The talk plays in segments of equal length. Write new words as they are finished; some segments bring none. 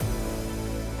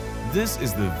This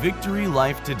is the Victory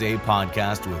Life Today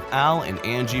podcast with Al and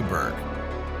Angie Burke.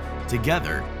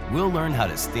 Together, we'll learn how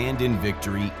to stand in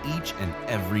victory each and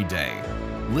every day.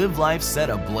 Live life set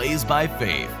ablaze by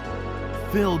faith,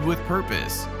 filled with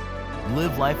purpose.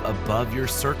 Live life above your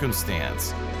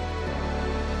circumstance.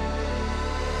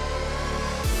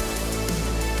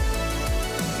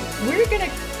 We're going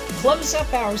to close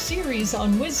up our series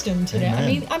on wisdom today.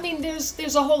 Amen. I mean,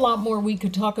 there's a whole lot more we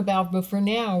could talk about, but for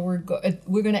now, we're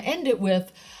going to end it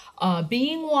with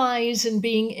being wise and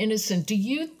being innocent. Do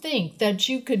you think that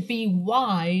you could be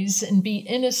wise and be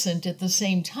innocent at the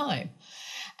same time?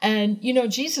 And, you know,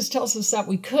 Jesus tells us that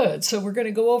we could. So we're going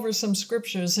to go over some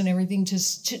scriptures and everything to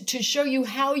show you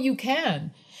how you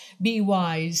can be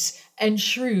wise and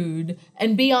shrewd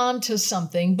and be onto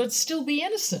something, but still be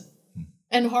innocent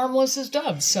and harmless as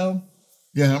doves. So,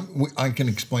 yeah, I can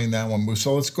explain that one.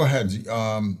 So let's go ahead.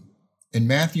 In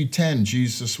Matthew 10,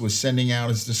 Jesus was sending out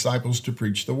his disciples to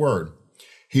preach the word.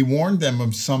 He warned them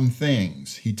of some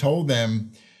things. He told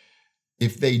them,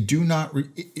 if they do not,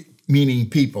 meaning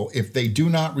people, if they do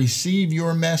not receive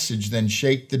your message, then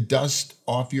shake the dust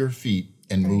off your feet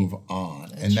and move on.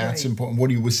 That's important.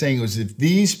 What he was saying was, if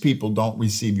these people don't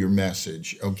receive your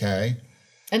message, okay?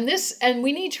 And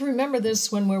we need to remember this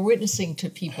when we're witnessing to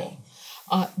people,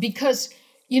 because,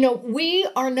 you know,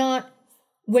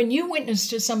 when you witness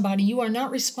to somebody, you are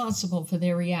not responsible for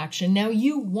their reaction. Now,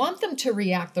 you want them to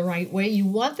react the right way. You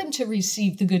want them to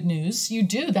receive the good news. You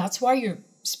do. That's why you're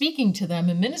speaking to them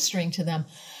and ministering to them.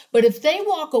 But if they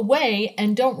walk away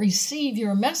and don't receive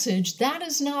your message, that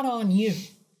is not on you.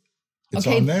 It's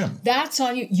on them. That's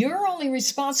on you. You're only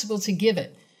responsible to give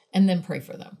it and then pray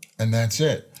for them. And that's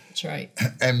it. That's right.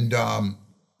 And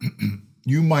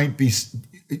you might be,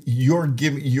 you're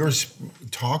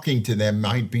talking to them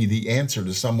might be the answer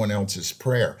to someone else's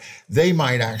prayer. They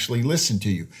might actually listen to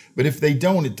you. But if they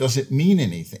don't, it doesn't mean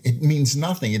anything. It means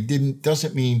nothing.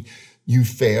 Doesn't mean you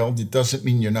failed. It doesn't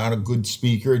mean you're not a good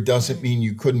speaker. It doesn't mean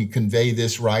you couldn't convey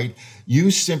this right.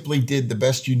 You simply did the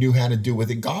best you knew how to do with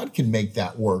it. God can make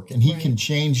that work, and he can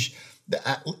change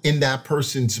in that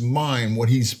person's mind what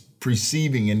he's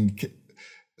perceiving, and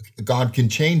God can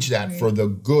change that for the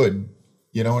good.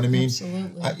 You know what I mean?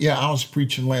 Absolutely. I was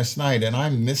preaching last night, and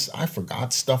I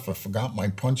forgot stuff. I forgot my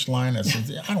punchline. I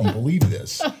said, I don't believe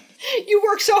this. You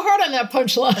worked so hard on that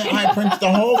punchline. I printed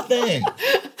the whole thing.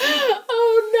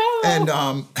 Oh, no.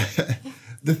 And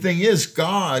the thing is,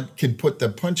 God can put the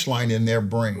punchline in their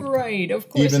brain. Right, of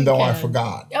course. Even though I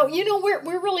forgot. Oh, you know,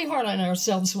 we're really hard on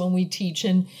ourselves when we teach,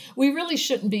 and we really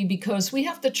shouldn't be, because we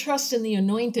have to trust in the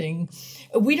anointing.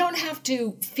 We don't have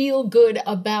to feel good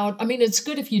about, I mean, it's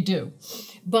good if you do,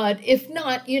 but if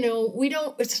not, you know,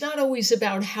 it's not always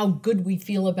about how good we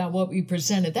feel about what we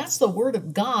presented. That's the word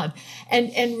of God.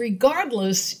 And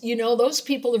regardless, you know, those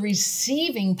people are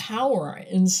receiving power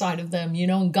inside of them, you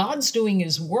know, and God's doing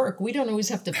his work. We don't always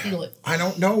have to feel it. I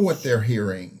don't know what they're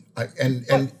hearing.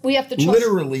 And we have to trust.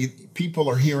 Literally, people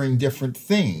are hearing different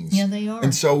things. Yeah, they are.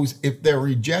 And so if they're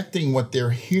rejecting what they're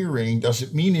hearing,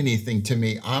 doesn't mean anything to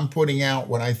me. I'm putting out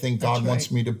what I think God wants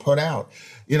me to put out.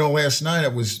 You know, last night I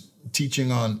was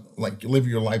teaching on, like, live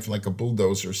your life like a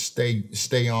bulldozer,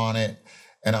 stay on it.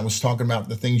 And I was talking about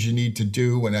the things you need to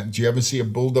do. And do you ever see a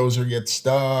bulldozer get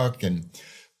stuck? And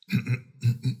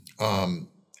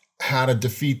how to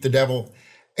defeat the devil.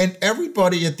 And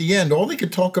everybody at the end, all they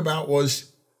could talk about was,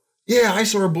 yeah, I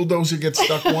saw a bulldozer get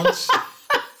stuck once.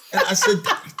 And I said,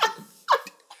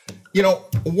 you know,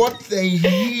 what they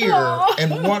hear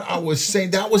and what I was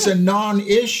saying, that was a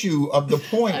non-issue of the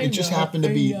point. It just happened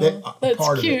to be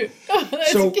part of it.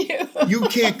 That's so cute. You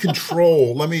can't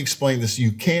control, let me explain this.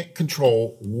 You can't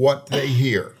control what they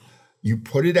hear. You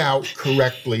put it out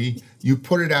correctly. You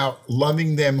put it out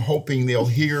loving them, hoping they'll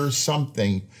hear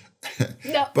something.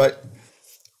 No. But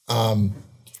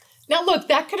now, look,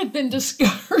 that could have been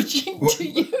discouraging to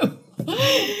you,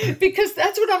 because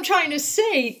that's what I'm trying to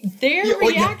say. Their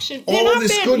reaction, all of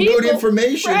this good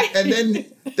information, right? And then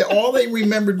all they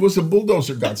remembered was a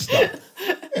bulldozer got stuck.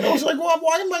 And I was like, well,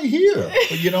 why am I here?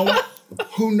 But you know what?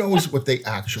 Who knows what they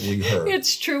actually heard?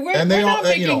 It's true. We're not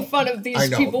making fun of these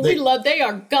people. They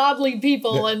are godly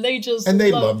people, and they just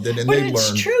loved it, and but they learned. But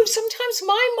it's true. Sometimes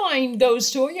my mind goes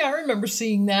to, I remember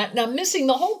seeing that, and I'm missing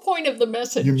the whole point of the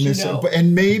message. You're missing,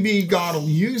 and maybe God will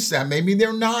use that. Maybe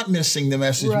they're not missing the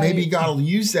message. Right. Maybe God will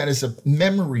use that as a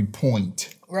memory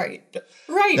point. Right.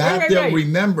 They'll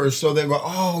remember, so they go,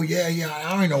 oh, yeah,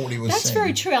 I know what he was saying. That's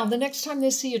very true, Al. The next time they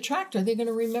see a tractor, they're going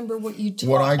to remember what you taught.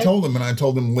 What I told them, and I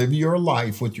told them, live your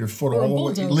life with your foot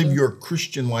all the way, live your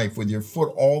Christian life with your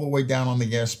foot all the way down on the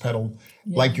gas pedal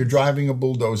like you're driving a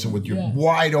bulldozer with your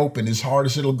wide open as hard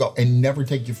as it'll go and never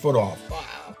take your foot off. Wow.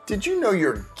 Did you know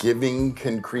your giving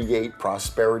can create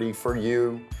prosperity for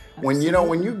you? When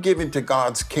you give into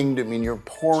God's kingdom and you're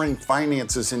pouring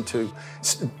finances into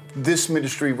this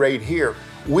ministry right here,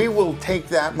 we will take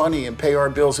that money and pay our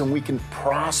bills, and we can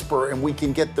prosper, and we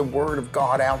can get the word of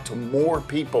God out to more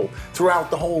people throughout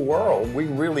the whole world. We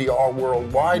really are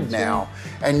worldwide now.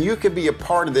 And you can be a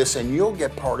part of this, and you'll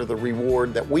get part of the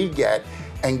reward that we get,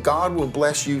 and God will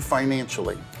bless you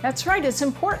financially. That's right. It's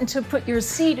important to put your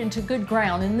seed into good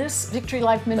ground, and this Victory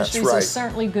Life Ministries is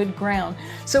certainly good ground.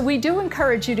 So we do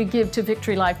encourage you to give to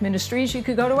Victory Life Ministries. You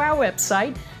could go to our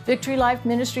website,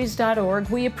 victorylifeministries.org.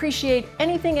 We appreciate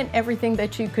anything and everything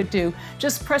that you could do.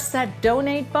 Just press that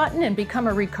donate button and become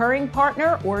a recurring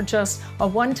partner, or just a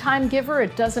one-time giver.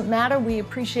 It doesn't matter. We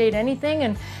appreciate anything.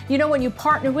 And when you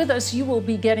partner with us, you will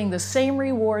be getting the same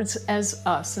rewards as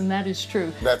us, and that is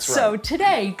true. That's right. So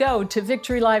today, go to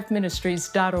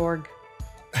victorylifeministries.org.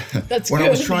 That's what good. I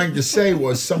was trying to say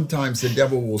was sometimes the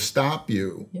devil will stop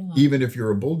you, even if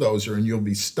you're a bulldozer, and you'll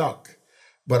be stuck.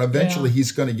 But eventually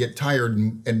he's going to get tired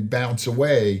and bounce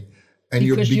away, and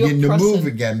you'll begin to move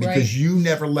again because you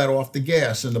never let off the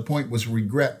gas. And the point was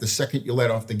regret. The second you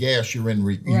let off the gas, you're in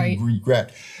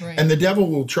regret. Right. And the devil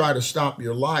will try to stop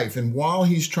your life. And while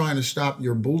he's trying to stop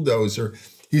your bulldozer,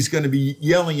 he's going to be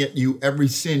yelling at you every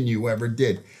sin you ever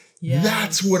did. Yes.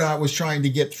 That's what I was trying to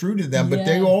get through to them. But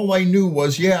all I knew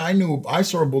was, I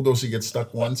saw a bulldozer get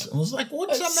stuck once. I was like,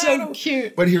 what's the matter? So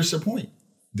cute. But here's the point.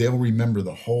 They'll remember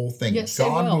the whole thing. Yes,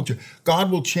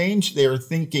 God will change their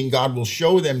thinking. God will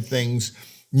show them things.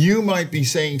 You might be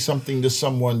saying something to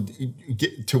someone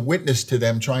to witness to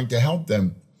them, trying to help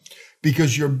them,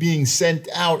 because you're being sent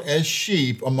out as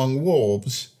sheep among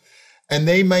wolves, and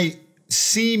they may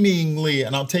seemingly,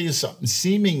 and I'll tell you something,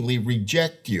 seemingly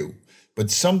reject you. But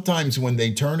sometimes when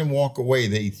they turn and walk away,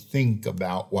 they think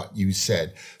about what you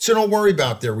said. So don't worry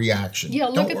about their reaction. Yeah,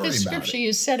 look at the scripture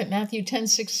you said it, Matthew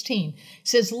 10:16. It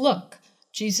says, look,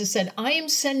 Jesus said, I am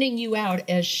sending you out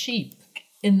as sheep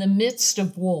in the midst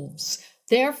of wolves.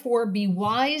 Therefore be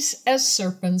wise as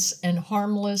serpents and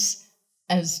harmless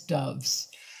as doves.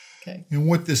 Okay. And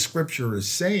what the scripture is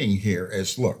saying here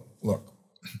is, look,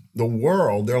 the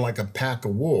world, they're like a pack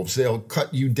of wolves. They'll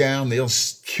cut you down. They'll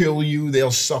kill you. They'll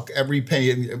suck every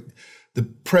penny. The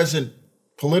present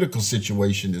political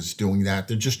situation is doing that.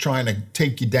 They're just trying to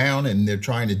take you down, and they're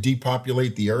trying to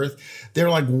depopulate the earth.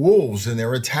 They're like wolves, and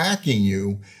they're attacking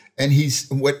you. And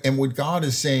what God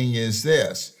is saying is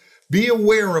this: be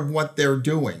aware of what they're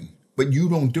doing, but you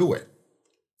don't do it.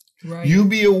 Right. You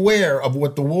be aware of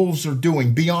what the wolves are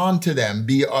doing. Be on to them.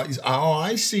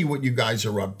 I see what you guys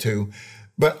are up to.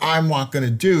 But I'm not going to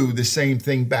do the same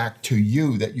thing back to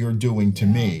you that you're doing to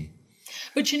me.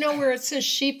 But where it says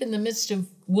sheep in the midst of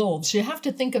wolves, you have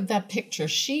to think of that picture.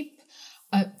 Sheep,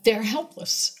 they're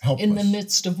helpless in the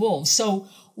midst of wolves. So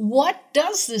what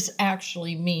does this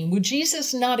actually mean? Would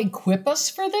Jesus not equip us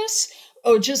for this?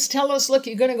 Or just tell us, look,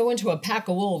 you're going to go into a pack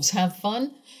of wolves, have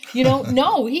fun?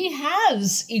 No, he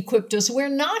has equipped us. We're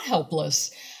not helpless.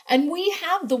 And we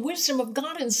have the wisdom of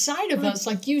God inside of us,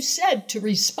 like you said, to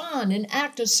respond and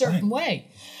act a certain way.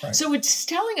 Right. So it's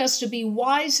telling us to be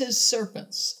wise as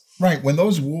serpents. Right. When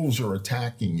those wolves are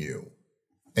attacking you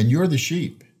and you're the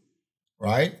sheep,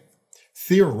 right?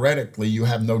 Theoretically, you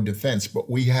have no defense, but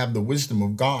we have the wisdom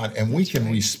of God, and we can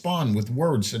respond with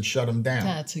words that shut them down.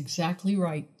 That's exactly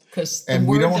right. And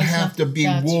we don't have to be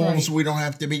wolves. Right. We don't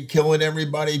have to be killing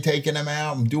everybody, taking them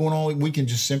out, and doing all. We can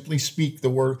just simply speak the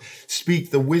word,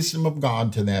 speak the wisdom of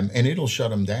God to them, and it'll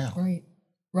shut them down.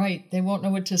 Right. They won't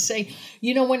know what to say.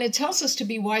 When it tells us to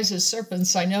be wise as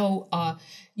serpents, I know,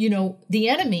 the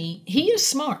enemy, he is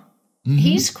smart. Mm-hmm.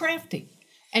 He's crafty,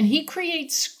 and he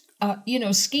creates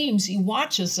schemes. He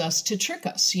watches us to trick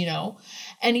us,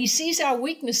 and he sees our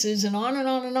weaknesses and on and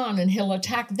on and on, and he'll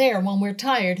attack there when we're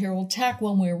tired. He'll attack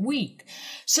when we're weak.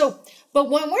 So, but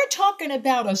when we're talking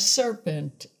about a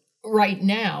serpent right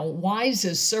now, wise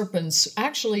as serpents,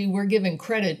 actually we're giving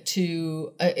credit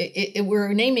to,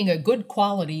 we're naming a good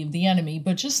quality of the enemy,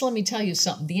 but just let me tell you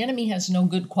something. The enemy has no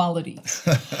good qualities.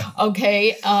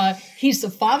 Okay. He's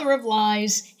the father of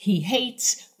lies. He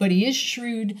hates, but he is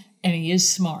shrewd and he is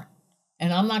smart.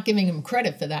 And I'm not giving him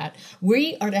credit for that.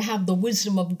 We are to have the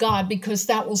wisdom of God, because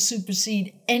that will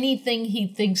supersede anything he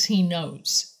thinks he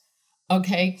knows.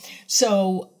 Okay?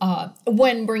 So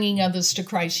when bringing others to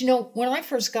Christ, when I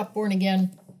first got born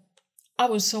again, I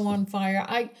was so on fire.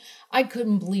 I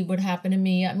couldn't believe what happened to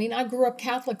me. I mean, I grew up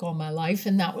Catholic all my life,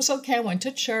 and that was okay. I went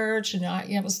to church, and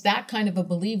I was that kind of a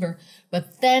believer.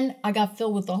 But then I got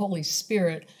filled with the Holy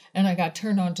Spirit, and I got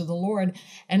turned on to the Lord.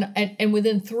 And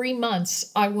within 3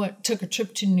 months, I took a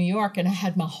trip to New York, and I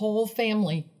had my whole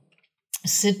family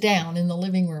sit down in the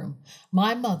living room.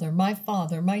 My mother, my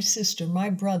father, my sister, my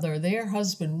brother, their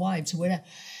husband, wives, whatever.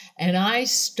 And I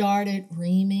started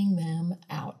reaming them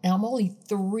out. Now, I'm only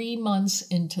 3 months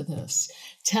into this,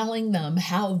 telling them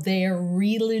how their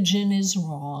religion is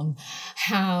wrong,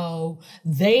 how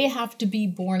they have to be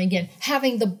born again,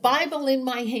 having the Bible in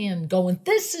my hand, going,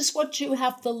 this is what you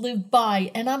have to live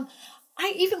by. And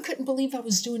I even couldn't believe I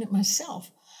was doing it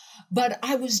myself. But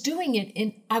I was doing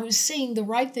it, I was saying the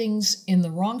right things in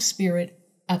the wrong spirit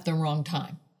at the wrong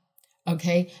time.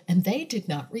 Okay? And they did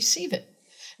not receive it.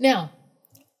 Now,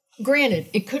 granted,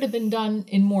 it could have been done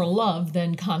in more love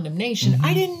than condemnation.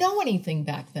 I didn't know anything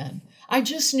back then. I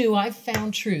just knew I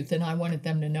found truth and I wanted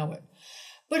them to know it.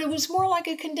 But it was more like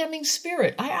a condemning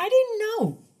spirit. I didn't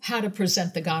know how to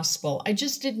present the gospel. I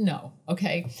just didn't know.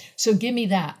 Okay? So give me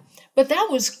that. But that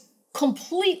was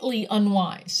completely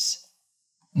unwise.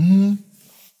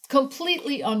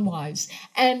 Completely unwise.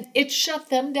 And it shut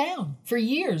them down for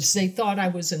years. They thought I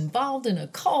was involved in a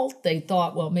cult. They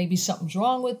thought, well, maybe something's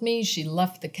wrong with me. She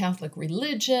left the Catholic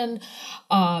religion.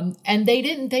 And they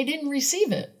didn't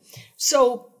receive it.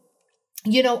 So,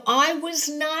 I was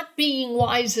not being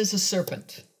wise as a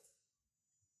serpent.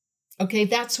 Okay,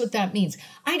 that's what that means.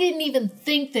 I didn't even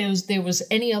think there was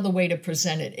any other way to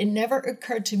present it. It never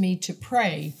occurred to me to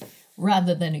pray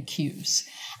rather than accuse.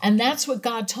 And that's what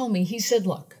God told me. He said,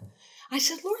 look, I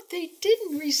said, Lord, they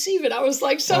didn't receive it. I was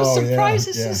like so surprised.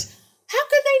 This is, how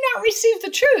could they not receive the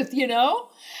truth,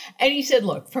 And he said,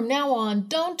 look, from now on,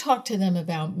 don't talk to them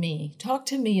about me. Talk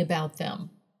to me about them.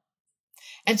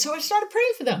 And so I started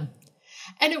praying for them.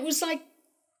 And it was like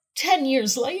 10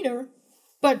 years later,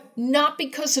 but not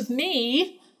because of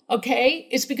me, okay?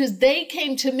 It's because they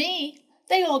came to me.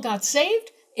 They all got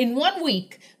saved in 1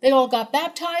 week. They all got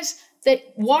baptized. They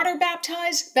water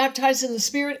baptized in the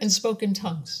Spirit, and spoke in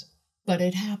tongues. But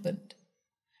it happened.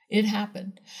 It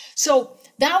happened. So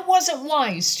that wasn't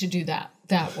wise to do that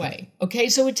way. Okay,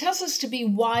 so it tells us to be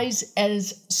wise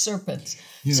as serpents.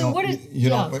 Go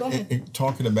ahead.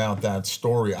 Talking about that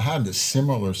story, I had a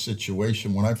similar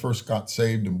situation when I first got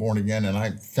saved and born again, and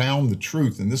I found the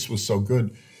truth, and this was so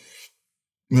good.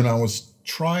 When I was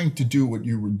trying to do what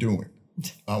you were doing,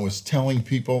 I was telling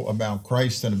people about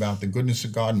Christ and about the goodness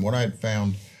of God and what I had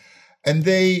found, and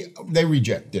they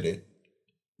rejected it.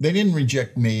 They didn't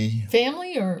reject me.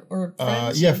 Family or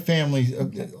friends? Family,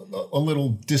 a little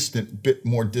distant, bit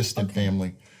more distant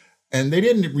family. And they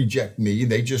didn't reject me.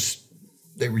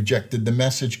 They rejected the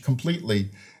message completely.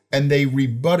 And they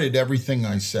rebutted everything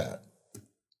I said.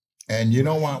 And you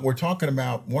know what? We're talking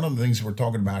about, one of the things we're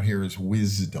talking about here is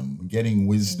wisdom, getting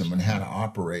wisdom and how to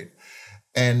operate.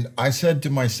 And I said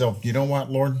to myself, you know what,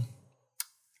 Lord?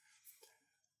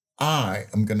 I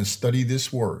am going to study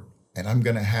this word. And I'm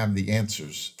going to have the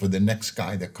answers for the next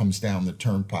guy that comes down the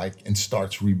turnpike and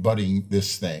starts rebutting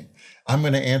this thing. I'm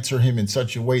going to answer him in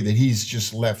such a way that he's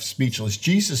just left speechless.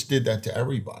 Jesus did that to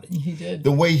everybody. He did.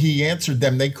 The way he answered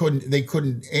them, they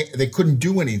couldn't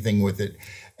do anything with it.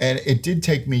 And it did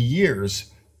take me years,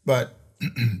 but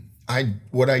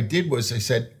what I did was I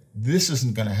said, this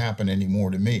isn't going to happen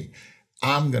anymore to me.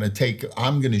 I'm going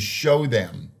to show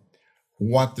them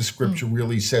what the scripture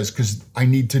really says, because I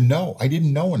need to know. I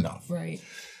didn't know enough. Right.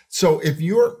 So if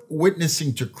you're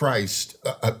witnessing to Christ,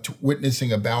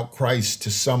 witnessing about Christ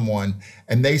to someone,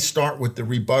 and they start with the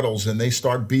rebuttals and they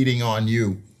start beating on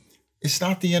you, it's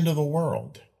not the end of the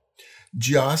world.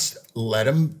 Just let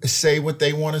them say what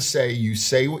they want to say. You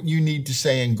say what you need to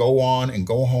say and go on and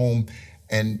go home,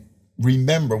 and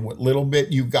remember what little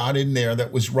bit you got in there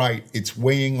that was right. It's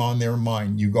weighing on their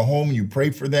mind. You go home, you pray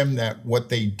for them that what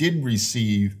they did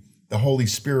receive, the Holy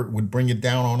Spirit would bring it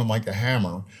down on them like a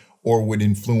hammer, or would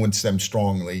influence them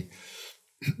strongly.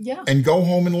 Yeah. And go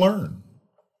home and learn.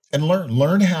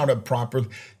 Learn how to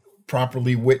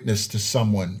properly witness to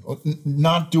someone,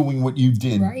 not doing what you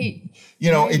did. Right.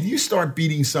 If you start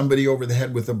beating somebody over the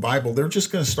head with the Bible, they're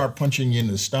just going to start punching you in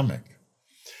the stomach.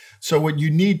 So what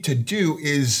you need to do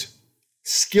is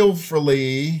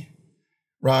skillfully,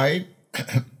 right?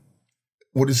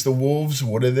 What is the wolves?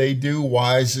 What do they do?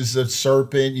 Wise as a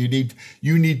serpent.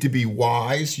 You need to be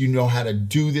wise. You know how to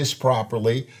do this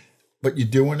properly, but you're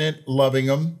doing it, loving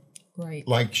them, right?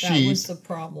 Like sheep. That was the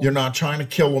problem. You're not trying to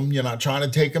kill them. You're not trying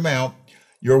to take them out.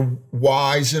 You're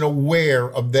wise and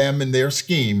aware of them and their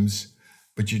schemes,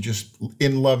 but you're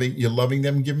loving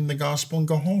them, give them the gospel, and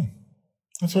go home.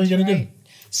 That's all you're going to do.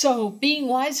 So being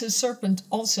wise as serpent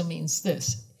also means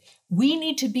this. We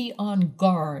need to be on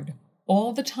guard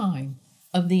all the time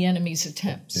of the enemy's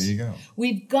attempts. There you go.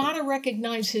 We've got to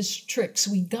recognize his tricks.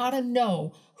 We got to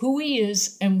know who he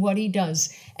is and what he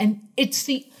does. And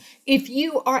if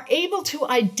you are able to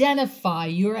identify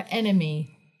your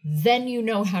enemy, then you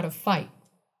know how to fight.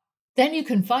 Then you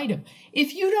can fight him.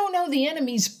 If you don't know the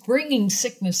enemy's bringing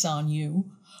sickness on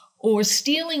you or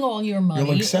stealing all your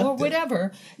money or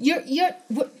whatever,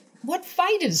 what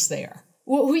fight is there?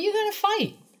 Who are you going to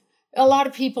fight? A lot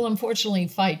of people, unfortunately,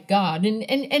 fight God. And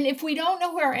if we don't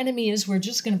know who our enemy is, we're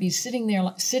just going to be sitting there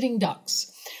like sitting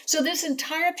ducks. So this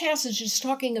entire passage is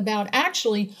talking about,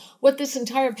 actually, what this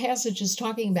entire passage is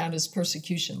talking about is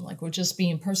persecution. Like we're just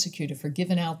being persecuted for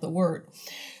giving out the word.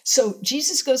 So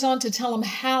Jesus goes on to tell them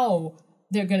how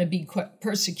they're going to be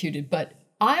persecuted. But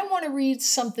I want to read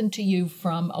something to you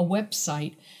from a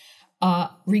website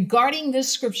regarding this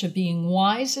scripture, being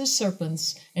wise as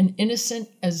serpents and innocent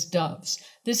as doves.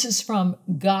 This is from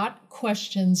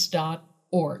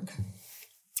gotquestions.org.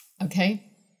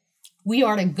 Okay? We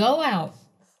are to go out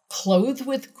clothed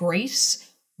with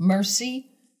grace, mercy,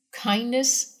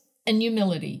 kindness, and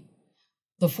humility.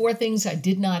 The 4 things I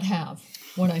did not have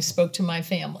when I spoke to my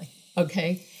family.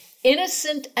 Okay?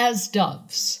 Innocent as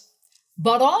doves,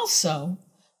 but also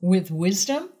with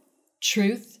wisdom,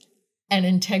 truth, and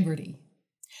integrity.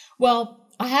 Well,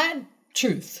 I had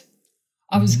truth.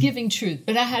 I was giving truth,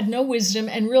 but I had no wisdom,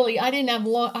 and really, I didn't have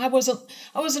I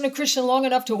wasn't a Christian long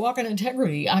enough to walk in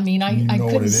integrity. I mean, I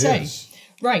couldn't say.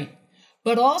 Right.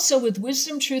 But also with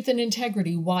wisdom, truth, and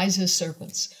integrity, wise as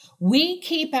serpents. We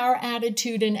keep our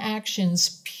attitude and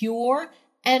actions pure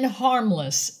and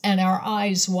harmless, and our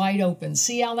eyes wide open.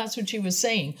 See how that's what she was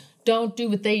saying? Don't do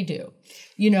what they do.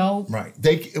 Right.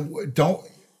 They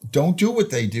don't do what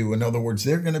they do. In other words,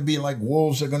 they're going to be like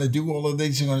wolves. They're going to do all of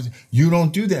these things. You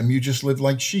don't do them. You just live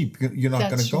like sheep. You're not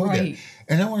going to go there.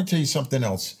 And I want to tell you something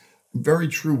else. Very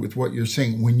true with what you're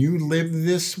saying. When you live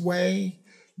this way,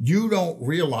 you don't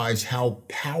realize how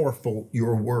powerful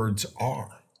your words are.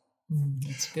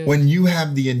 That's good. When you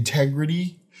have the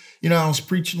integrity, I was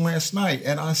preaching last night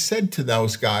and I said to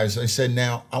those guys, I said,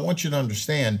 now I want you to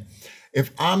understand,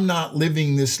 if I'm not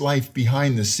living this life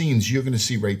behind the scenes, you're going to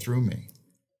see right through me.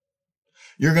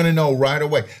 You're going to know right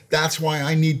away. That's why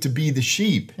I need to be the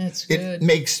sheep. That's good. It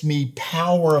makes me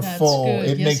powerful. That's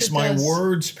good. It makes my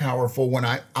words powerful when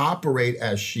I operate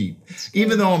as sheep.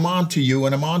 Even though I'm onto you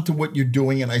and I'm onto what you're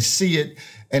doing and I see it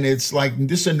and it's like,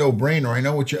 this is a no-brainer. I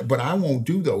know but I won't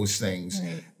do those things.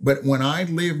 Right. But when I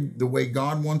live the way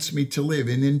God wants me to live,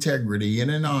 in integrity and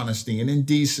in honesty and in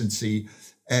decency,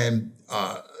 and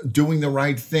doing the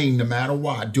right thing no matter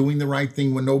what, doing the right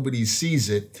thing when nobody sees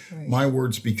it, right, my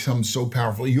words become so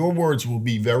powerful. Your words will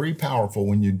be very powerful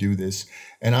when you do this.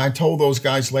 And I told those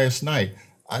guys last night,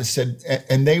 I said,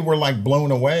 and they were like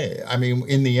blown away. I mean,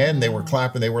 in the end, they were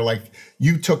clapping. They were like,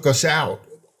 you took us out.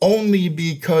 Only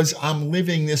because I'm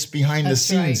living this behind the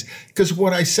scenes. Because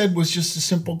what I said was just a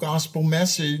simple gospel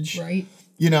message. Right.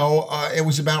 It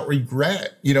was about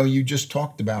regret. You just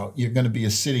talked about you're going to be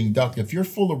a sitting duck. If you're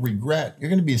full of regret,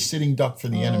 you're going to be a sitting duck for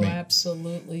the enemy.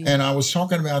 Absolutely. And I was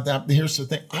talking about that. Here's the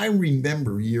thing. I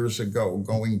remember years ago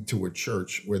going to a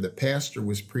church where the pastor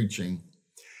was preaching,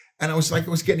 and I was like,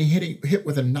 it was getting hit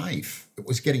with a knife. It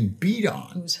was getting beat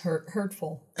on. It was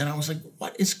hurtful. And I was like,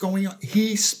 what is going on?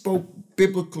 He spoke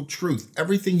biblical truth.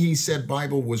 Everything he said,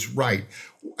 Bible, was right.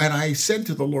 And I said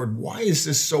to the Lord, why is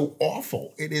this so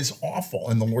awful? It is awful.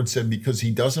 And the Lord said, because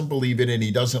he doesn't believe it and he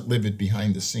doesn't live it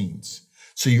behind the scenes.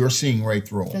 So you're seeing right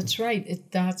through him. That's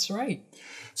right. That's right.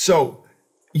 So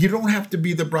you don't have to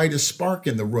be the brightest spark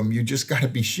in the room. You just got to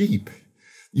be sheep.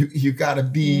 You got to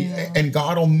be, and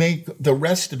God will make the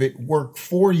rest of it work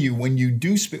for you when you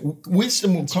do speak.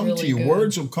 Wisdom will come to you. Good.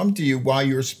 Words will come to you while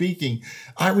you're speaking.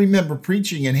 I remember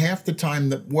preaching, and half the time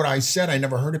that what I said, I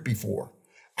never heard it before.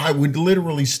 I would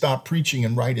literally stop preaching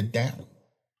and write it down.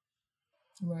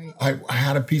 Right. I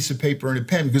had a piece of paper and a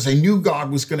pen because I knew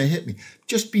God was going to hit me.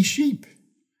 Just be sheep,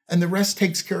 and the rest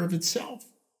takes care of itself.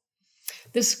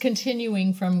 This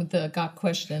continuing from the Got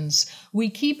Questions. We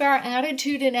keep our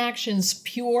attitude and actions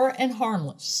pure and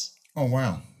harmless. Oh,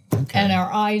 wow. Okay. And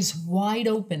our eyes wide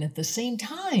open at the same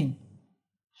time.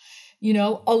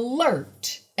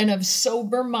 Alert and of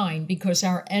sober mind, because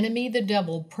our enemy, the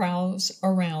devil, prowls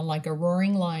around like a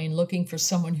roaring lion looking for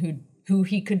someone who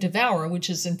he could devour, which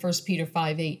is in 1 Peter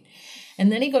 5:8. And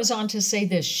then he goes on to say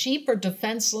this: sheep are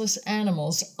defenseless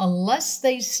animals. Unless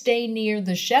they stay near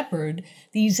the shepherd,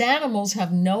 these animals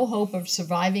have no hope of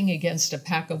surviving against a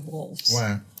pack of wolves.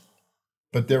 Wow.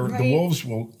 But the wolves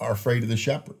are afraid of the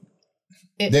shepherd.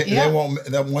 They won't.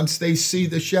 Once they see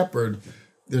the shepherd,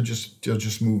 they'll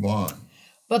just move on.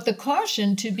 But the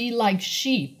caution to be like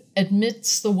sheep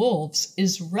amidst the wolves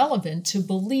is relevant to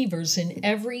believers in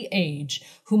every age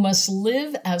who must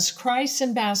live as Christ's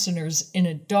ambassadors in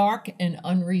a dark and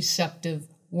unreceptive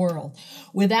world.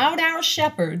 Without our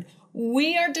shepherd,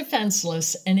 we are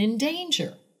defenseless and in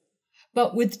danger.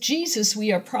 But with Jesus,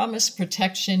 we are promised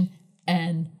protection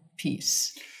and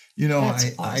peace. You know,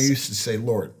 That's I awesome. used to say,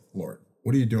 Lord, what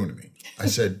are you doing to me? I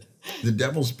said, the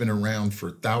devil's been around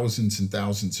for thousands and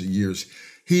thousands of years.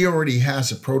 He already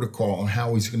has a protocol on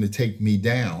how he's going to take me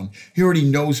down. He already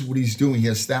knows what he's doing. He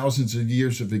has thousands of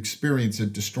years of experience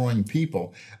of destroying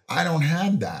people. I don't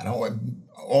have that.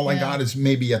 All I got is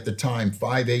maybe at the time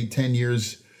 5, 8, 10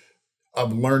 years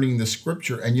of learning the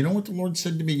scripture. And you know what the Lord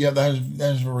said to me? Yeah, that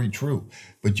is very true.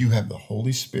 But you have the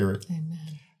Holy Spirit. Amen.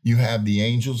 You have the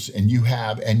angels, and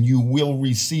you will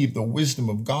receive the wisdom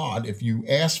of God if you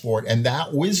ask for it. And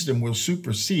that wisdom will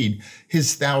supersede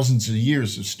his thousands of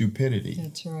years of stupidity.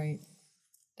 That's right.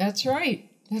 That's right.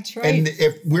 That's right. And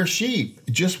if we're sheep,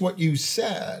 just what you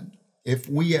said, if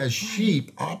we as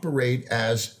sheep operate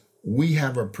as we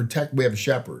have a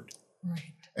shepherd,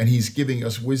 Right. and he's giving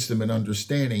us wisdom and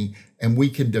understanding, and we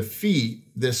can defeat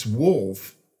this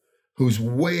wolf who's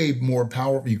way more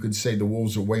powerful. You could say the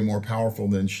wolves are way more powerful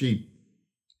than sheep.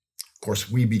 Of course,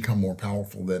 we become more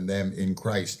powerful than them in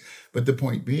Christ. But the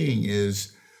point being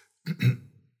is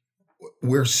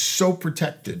we're so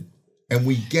protected, and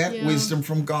we get wisdom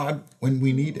from God when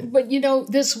we need it. But, you know,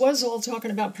 this was all talking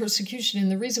about persecution.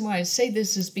 And the reason why I say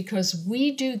this is because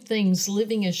we do things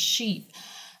living as sheep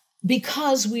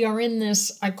because we are in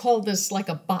this, I call this like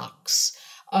a box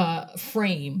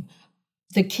frame,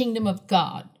 the kingdom of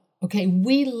God. Okay,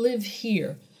 we live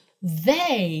here.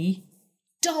 They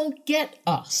don't get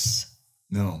us.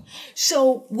 No.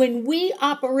 So when we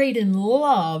operate in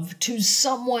love to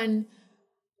someone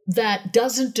that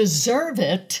doesn't deserve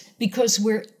it because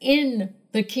we're in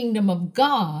the kingdom of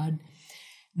God,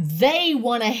 they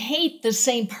want to hate the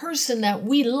same person that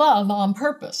we love on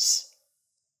purpose.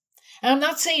 And I'm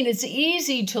not saying it's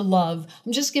easy to love.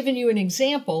 I'm just giving you an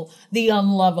example, the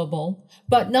unlovable.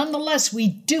 But nonetheless, we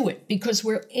do it because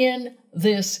we're in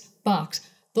this box.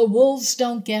 The wolves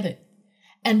don't get it.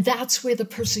 And that's where the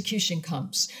persecution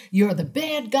comes. You're the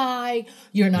bad guy.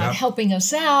 You're not helping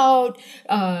us out.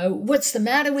 What's the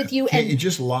matter with you? Can't you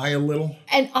just lie a little?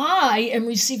 And I am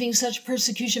receiving such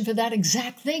persecution for that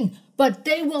exact thing. But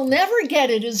they will never get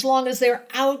it as long as they're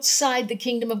outside the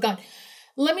kingdom of God.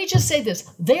 Let me just say this.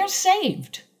 They're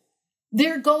saved.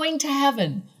 They're going to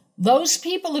heaven. Those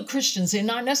people are Christians. They're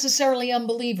not necessarily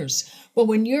unbelievers. But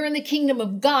when you're in the kingdom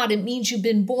of God, it means you've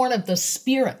been born of the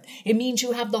Spirit. It means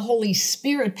you have the Holy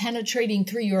Spirit penetrating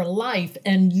through your life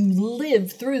and you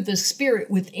live through the Spirit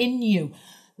within you.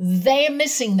 They're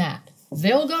missing that.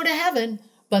 They'll go to heaven,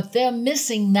 but they're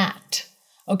missing that.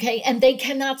 Okay? And they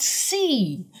cannot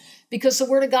see because the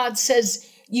Word of God says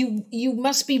you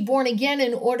must be born again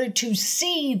in order to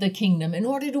see the kingdom, in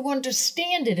order to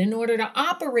understand it, in order to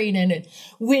operate in it,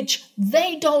 which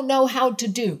they don't know how to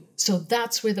do. So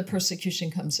that's where the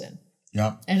persecution comes in.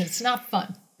 Yeah. And it's not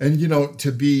fun. And, you know,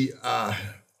 to be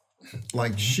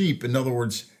like sheep, in other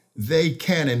words, they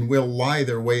can and will lie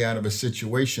their way out of a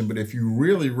situation. But if you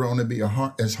really want to be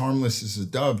as harmless as a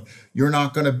dove, you're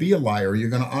not going to be a liar. You're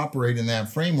going to operate in that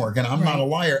framework. And I'm not a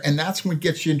liar. And that's what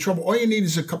gets you in trouble. All you need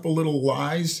is a couple little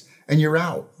lies and you're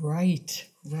out. Right.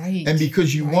 And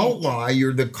because you won't lie,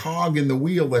 you're the cog in the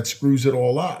wheel that screws it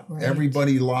all up. Right.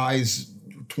 Everybody lies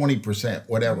 20%,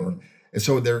 whatever. And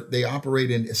so they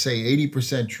operate in, say,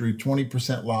 80% truth,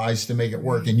 20% lies to make it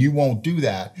work. And you won't do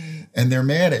that. And they're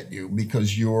mad at you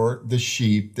because you're the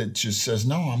sheep that just says,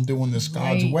 no, I'm doing this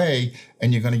God's way.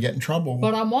 And you're going to get in trouble.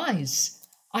 But I'm wise.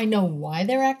 I know why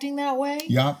they're acting that way.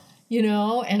 Yeah. You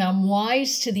know, and I'm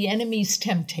wise to the enemy's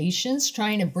temptations,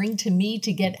 trying to bring to me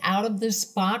to get out of this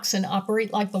box and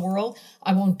operate like the world.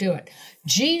 I won't do it.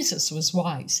 Jesus was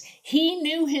wise. He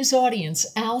knew his audience,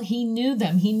 Al. He knew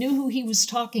them. He knew who he was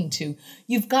talking to.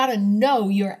 You've got to know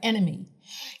your enemy.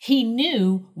 He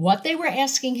knew what they were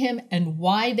asking him and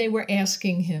why they were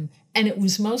asking him. And it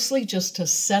was mostly just to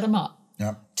set him up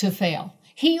to fail.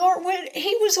 He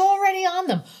was already on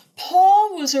them.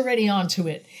 Paul was already onto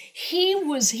it. He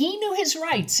knew his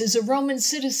rights as a Roman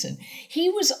citizen. He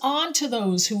was on to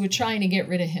those who were trying to get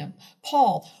rid of him.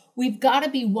 Paul, we've got to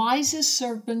be wise as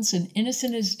serpents and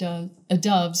innocent as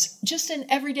doves, just in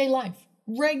everyday life,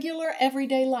 regular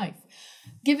everyday life.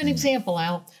 Give an example,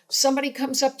 Al. Somebody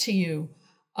comes up to you,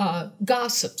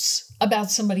 gossips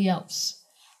about somebody else.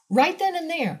 Right then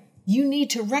and there, you need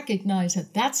to recognize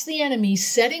that that's the enemy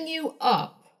setting you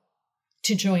up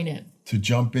to join in. To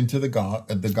jump into the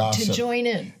gossip. To join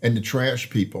in. And to trash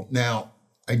people. Now,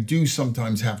 I do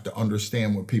sometimes have to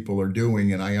understand what people are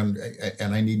doing, and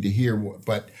I need to hear what,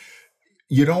 but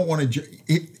you don't want to,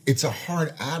 it's a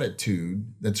hard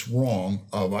attitude that's wrong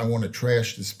of, I want to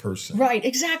trash this person. Right,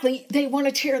 exactly. They want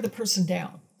to tear the person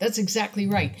down. That's exactly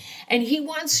right. And he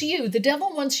wants you, the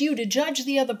devil wants you to judge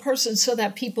the other person so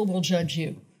that people will judge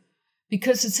you.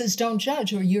 Because it says don't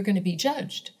judge or you're going to be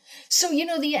judged. So,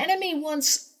 the enemy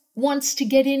wants to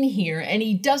get in here, and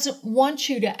he doesn't want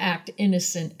you to act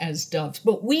innocent as doves,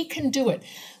 but we can do it.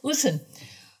 Listen,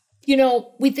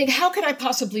 we think, how could I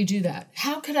possibly do that?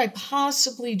 How could I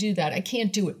possibly do that? I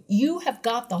can't do it. You have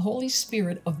got the Holy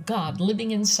Spirit of God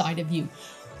living inside of you.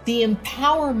 The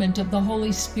empowerment of the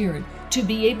Holy Spirit to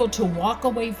be able to walk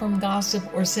away from gossip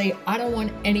or say, I don't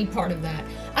want any part of that.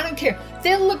 I don't care.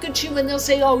 They'll look at you and they'll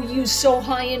say, oh, you so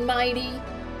high and mighty.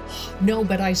 No,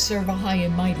 but I serve a high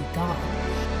and mighty God.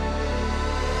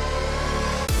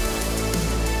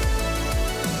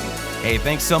 Hey,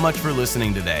 thanks so much for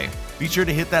listening today. Be sure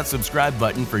to hit that subscribe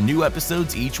button for new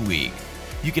episodes each week.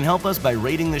 You can help us by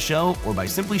rating the show or by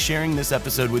simply sharing this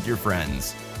episode with your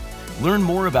friends. Learn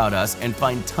more about us and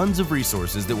find tons of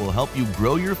resources that will help you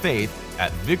grow your faith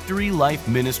at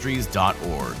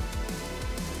victorylifeministries.org.